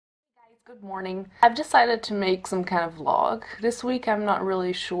Good morning. I've decided to make some kind of vlog this week. I'm not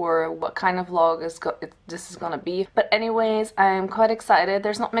really sure what kind of vlog this is gonna be. But anyways, I'm quite excited.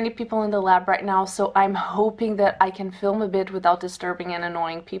 There's not many people in the lab right now, so I'm hoping that I can film a bit without disturbing and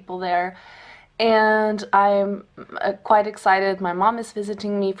annoying people there. And I'm quite excited. My mom is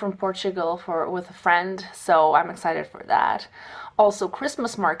visiting me from Portugal with a friend, so I'm excited for that. Also,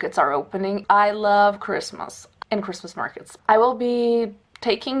 Christmas markets are opening. I love Christmas and Christmas markets. I will be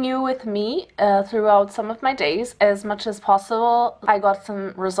taking you with me throughout some of my days as much as possible. I got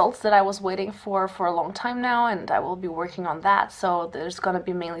some results that I was waiting for a long time now, and I will be working on that. So there's gonna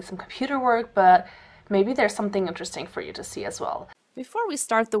be mainly some computer work, but maybe there's something interesting for you to see as well. Before we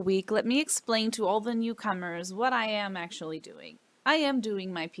start the week, let me explain to all the newcomers what I am actually doing. I am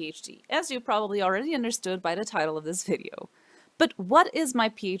doing my PhD, as you probably already understood by the title of this video. But what is my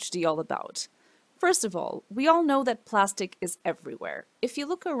PhD all about? First of all, we all know that plastic is everywhere. If you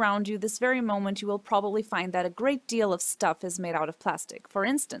look around you this very moment, you will probably find that a great deal of stuff is made out of plastic. For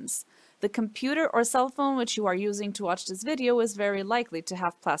instance, the computer or cell phone which you are using to watch this video is very likely to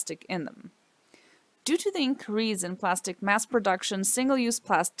have plastic in them. Due to the increase in plastic mass production, single-use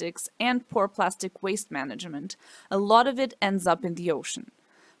plastics, and poor plastic waste management, a lot of it ends up in the ocean.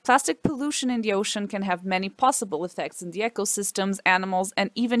 Plastic pollution in the ocean can have many possible effects in the ecosystems, animals,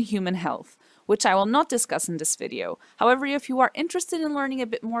 and even human health, which I will not discuss in this video. However, if you are interested in learning a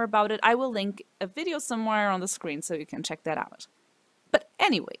bit more about it, I will link a video somewhere on the screen so you can check that out. But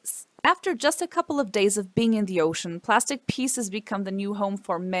anyways, after just a couple of days of being in the ocean, plastic pieces become the new home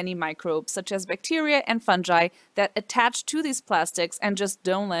for many microbes, such as bacteria and fungi, that attach to these plastics and just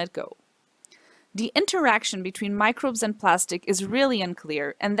don't let go. The interaction between microbes and plastic is really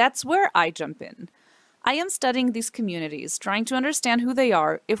unclear, and that's where I jump in. I am studying these communities, trying to understand who they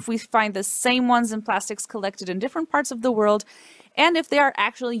are, if we find the same ones in plastics collected in different parts of the world, and if they are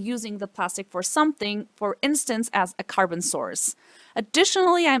actually using the plastic for something, for instance, as a carbon source.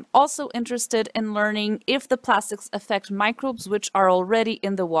 Additionally, I'm also interested in learning if the plastics affect microbes which are already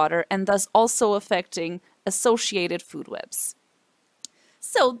in the water and thus also affecting associated food webs.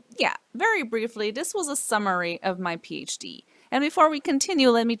 So yeah, very briefly, this was a summary of my PhD. And before we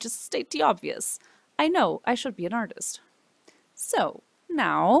continue, let me just state the obvious. I know I should be an artist. So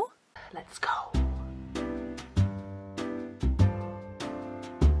now, Let's go.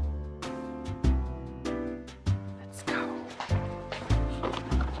 Let's go.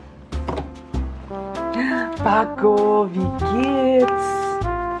 Paco, wie geht's?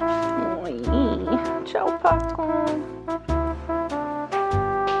 Oi. Ciao, Paco.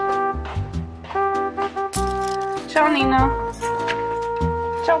 Ciao, Nina.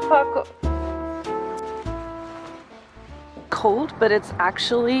 Ciao, Paco. Cold, but it's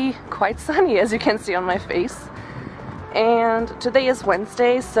actually quite sunny, as you can see on my face. And today is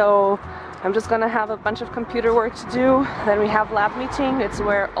Wednesday, so I'm just gonna have a bunch of computer work to do. Then we have lab meeting. It's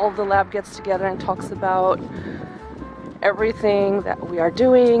where all the lab gets together and talks about everything that we are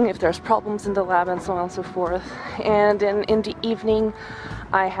doing, if there's problems in the lab, and so on and so forth. And then in the evening,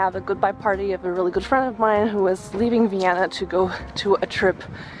 I have a goodbye party of a really good friend of mine who is leaving Vienna to go to a trip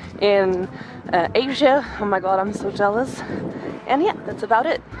in Asia. Oh my god, I'm so jealous. And yeah, that's about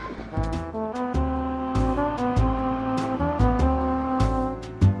it.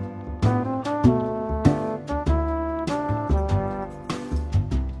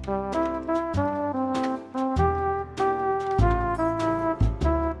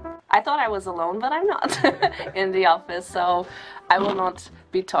 I thought I was alone, but I'm not in the office, so I will not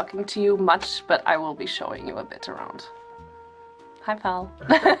be talking to you much, but I will be showing you a bit around. Hi, pal.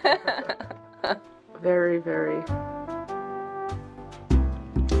 Very, very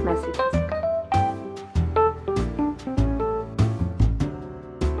messy desk.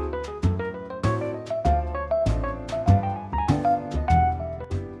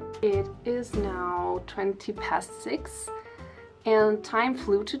 It is now 6:20. And time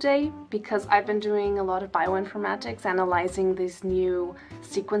flew today because I've been doing a lot of bioinformatics, analyzing these new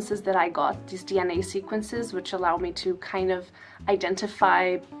sequences that I got, these DNA sequences, which allow me to kind of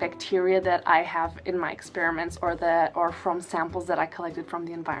identify bacteria that I have in my experiments or from samples that I collected from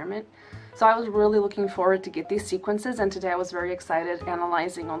the environment. So I was really looking forward to get these sequences, and today I was very excited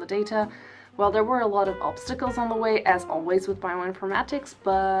analyzing all the data. Well, there were a lot of obstacles on the way, as always with bioinformatics,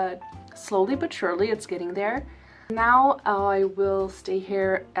 but slowly but surely it's getting there. Now I will stay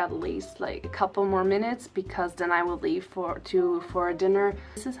here at least like a couple more minutes, because then I will leave for a dinner.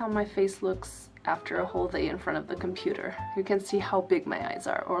 This is how my face looks after a whole day in front of the computer. You can see how big my eyes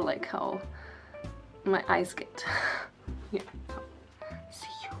are, or like how my eyes get. Yeah. See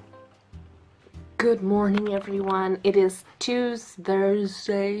you. Good morning, everyone. It is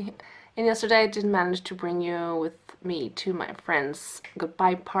Tuesday, And yesterday I didn't manage to bring you with me to my friend's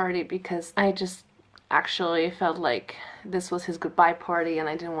goodbye party because I just actually felt like this was his goodbye party and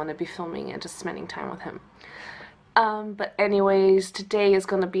I didn't want to be filming it, just spending time with him. But anyways, today is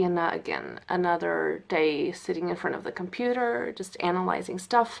gonna be another day sitting in front of the computer, just analyzing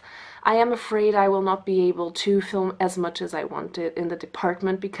stuff. I am afraid I will not be able to film as much as I wanted in the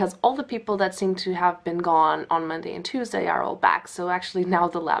department because all the people that seem to have been gone on Monday and Tuesday are all back. So actually now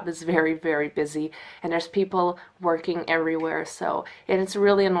the lab is very, very busy and there's people working everywhere. So it's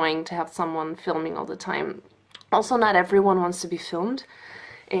really annoying to have someone filming all the time. Also, not everyone wants to be filmed.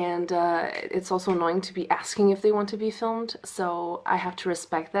 And it's also annoying to be asking if they want to be filmed, so I have to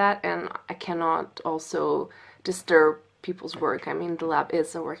respect that, and I cannot also disturb people's work. I mean, the lab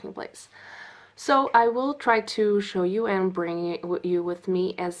is a working place. So I will try to show you and bring you with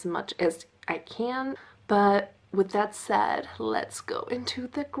me as much as I can, but with that said, let's go into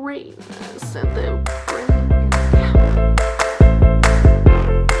the greatness and the brilliance.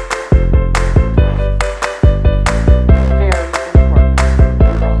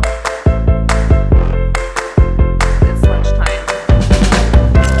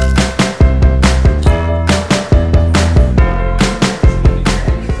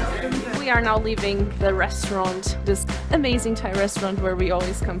 Now leaving the restaurant, this amazing Thai restaurant where we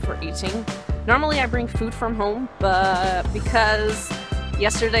always come for eating. Normally I bring food from home, but because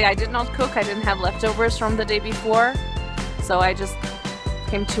yesterday I did not cook, I didn't have leftovers from the day before, so I just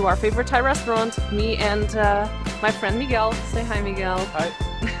came to our favorite Thai restaurant, me and my friend Miguel. Say hi, Miguel. Hi.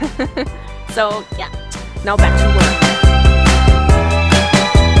 So yeah, now back to work.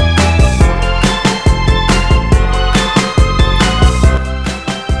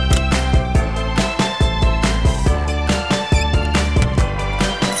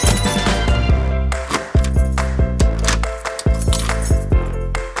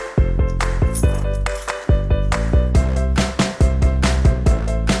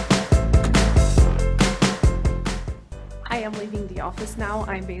 Office now.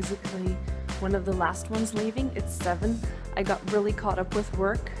 I'm basically one of the last ones leaving. It's 7. I got really caught up with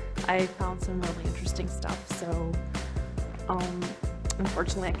work. I found some really interesting stuff, so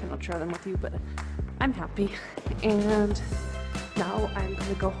unfortunately I cannot share them with you, but I'm happy. And now I'm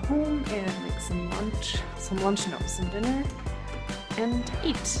gonna go home and make some dinner and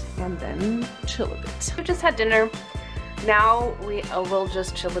eat and then chill a bit. We just had dinner. Now we will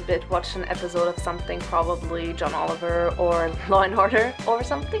just chill a bit, watch an episode of something, probably John Oliver or Law and Order or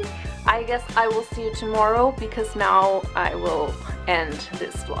something. I guess I will see you tomorrow because now I will end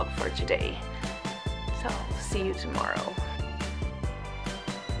this vlog for today. So, see you tomorrow.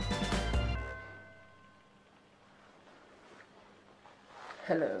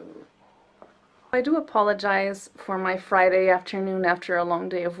 Hello. I do apologize for my Friday afternoon after a long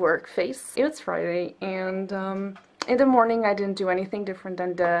day of work face. It's Friday and in the morning I didn't do anything different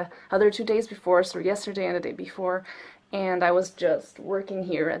than the other 2 days before, so yesterday and the day before, and I was just working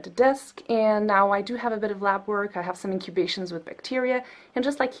here at the desk, and now I do have a bit of lab work. I have some incubations with bacteria, and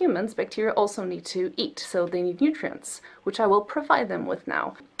just like humans, bacteria also need to eat, so they need nutrients, which I will provide them with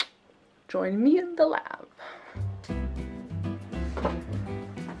now. Join me in the lab.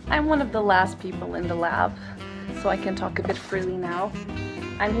 I'm one of the last people in the lab, so I can talk a bit freely now.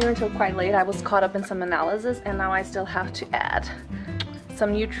 I'm here until quite late. I was caught up in some analysis and now I still have to add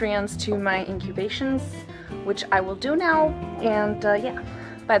some nutrients to my incubations, which I will do now. And yeah,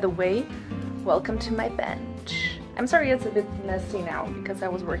 by the way, welcome to my bench. I'm sorry it's a bit messy now because I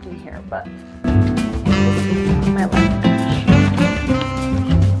was working here, but this is my lab bench.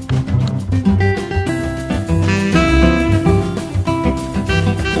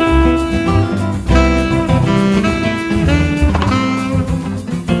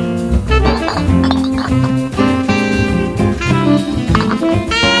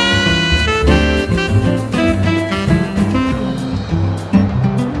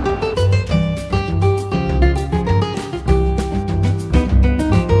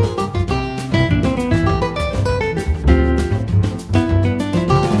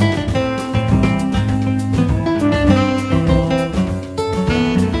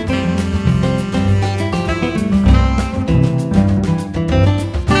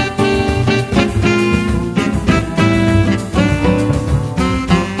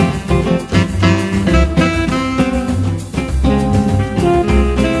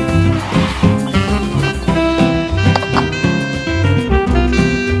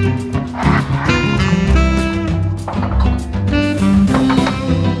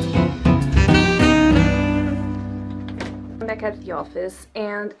 office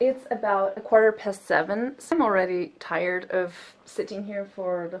and it's about 7:15, so I'm already tired of sitting here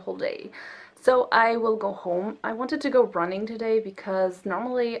for the whole day. So I will go home. I wanted to go running today because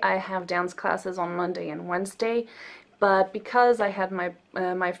normally I have dance classes on Monday and Wednesday, but because I had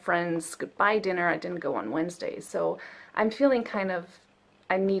my friend's goodbye dinner, I didn't go on Wednesday. So I'm feeling kind of,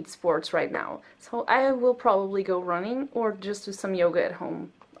 I need sports right now. So I will probably go running or just do some yoga at home.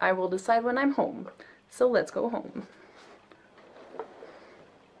 I will decide when I'm home. So let's go home.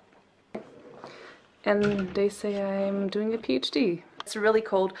 And they say I'm doing a PhD. It's really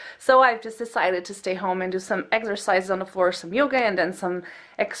cold, so I've just decided to stay home and do some exercises on the floor, some yoga, and then some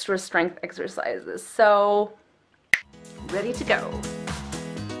extra strength exercises. So, ready to go.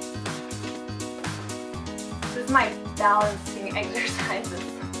 This is my balancing exercises.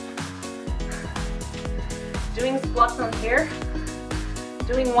 Doing squats on here,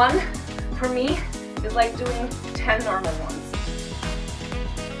 doing one for me is like doing 10 normal ones.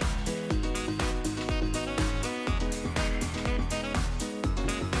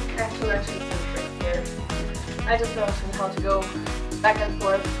 I have to learn some tricks here. I just don't know how to go back and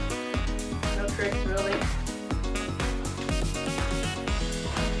forth. No tricks really.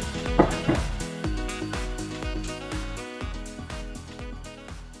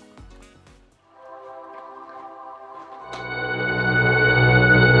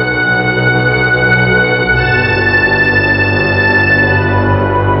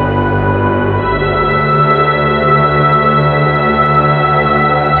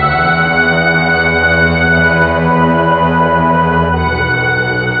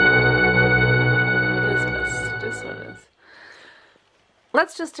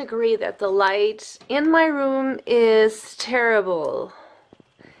 Let's just agree that the light in my room is terrible.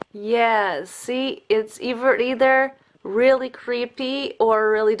 Yes, see, it's either really creepy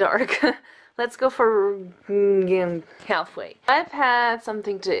or really dark. Let's go for halfway. I've had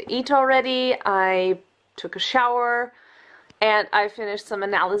something to eat already. I took a shower and I finished some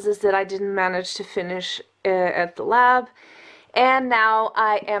analysis that I didn't manage to finish at the lab. And now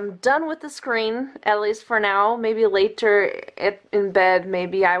I am done with the screen, at least for now. Maybe later in bed,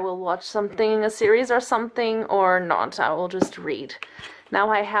 maybe I will watch something, a series or something, or not. I will just read. Now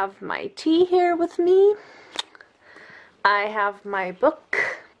I have my tea here with me. I have my book.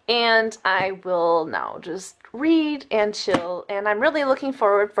 And I will now just read and chill. And I'm really looking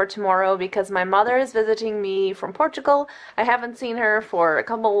forward for tomorrow because my mother is visiting me from Portugal. I haven't seen her for a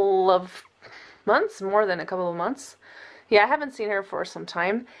couple of months, more than a couple of months. Yeah, I haven't seen her for some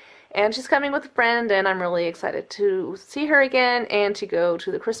time, and she's coming with a friend, and I'm really excited to see her again and to go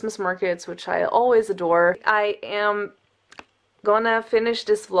to the Christmas markets, which I always adore. I am gonna finish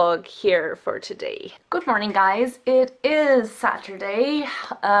this vlog here for today. Good morning, guys. It is Saturday,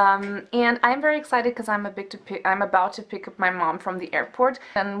 and I'm very excited because I'm about to pick up my mom from the airport,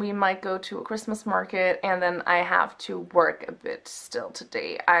 and we might go to a Christmas market, and then I have to work a bit still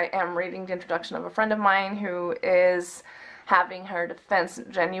today. I am reading the introduction of a friend of mine who is having her defense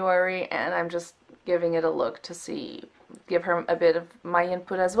in January, and I'm just giving it a look to give her a bit of my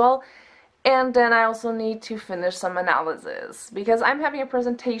input as well. And then I also need to finish some analysis because I'm having a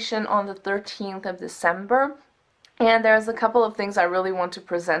presentation on the 13th of December, and there's a couple of things I really want to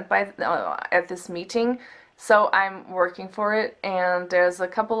present at this meeting, so I'm working for it. And there's a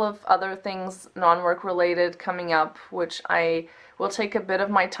couple of other things non-work related coming up which I will take a bit of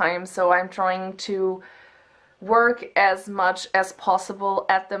my time, so I'm trying to work as much as possible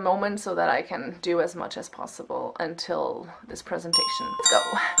at the moment so that I can do as much as possible until this presentation. Let's go.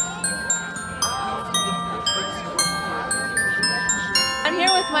 I'm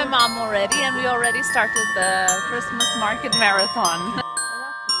here with my mom already, and we already started the Christmas market marathon.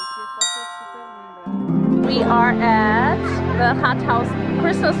 We are at the Hot House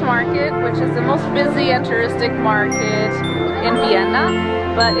Christmas market, which is the most busy and touristic market in Vienna.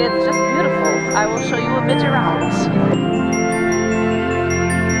 But it's just beautiful. I will show you a bit around.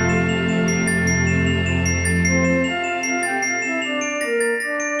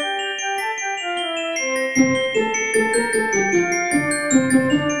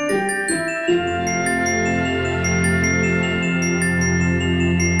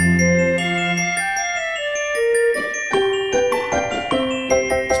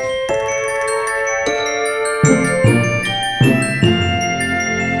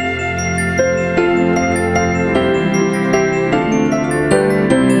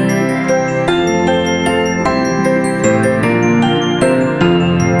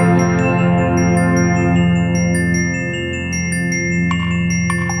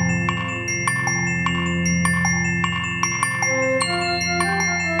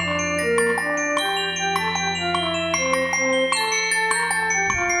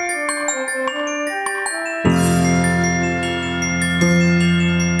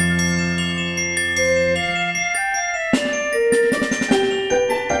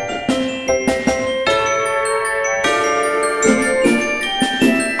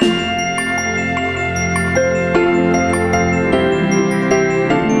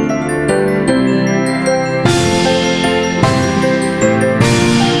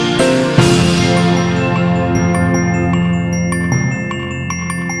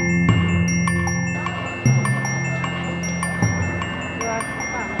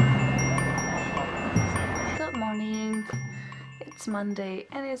 It's Monday,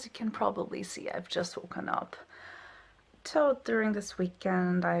 and as you can probably see, I've just woken up. So during this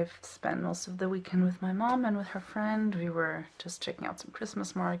weekend, I've spent most of the weekend with my mom and with her friend. We were just checking out some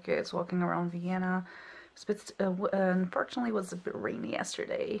Christmas markets, walking around Vienna. Unfortunately, it was a bit rainy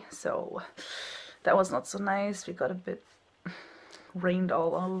yesterday, so that was not so nice. We got a bit rained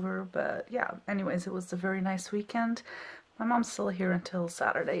all over, but yeah, anyways, it was a very nice weekend. My mom's still here until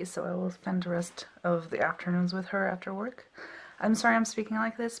Saturday, so I will spend the rest of the afternoons with her after work. I'm sorry I'm speaking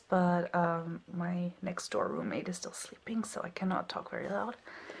like this, but my next door roommate is still sleeping, so I cannot talk very loud.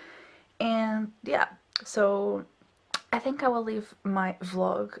 And yeah, so I think I will leave my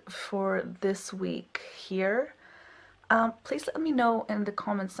vlog for this week here. Please let me know in the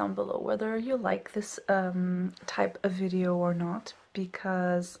comments down below whether you like this type of video or not,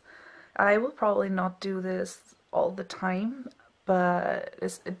 because I will probably not do this all the time, but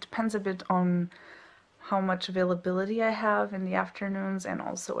it depends a bit on how much availability I have in the afternoons and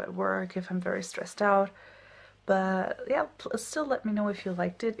also at work if I'm very stressed out. But yeah, still let me know if you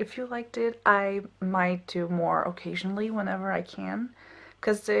liked it. If you liked it, I might do more occasionally whenever I can,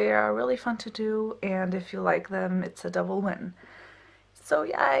 because they are really fun to do, and if you like them, it's a double win. So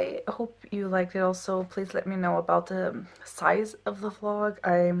yeah, I hope you liked it. Also, please let me know about the size of the vlog.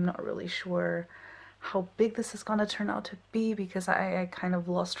 I'm not really sure how big this is gonna turn out to be, because I kind of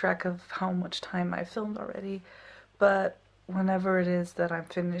lost track of how much time I filmed already. But whenever it is that I'm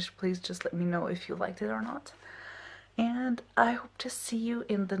finished, please just let me know if you liked it or not. And I hope to see you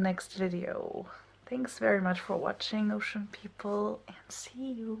in the next video. Thanks very much for watching, ocean people, and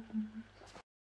see you!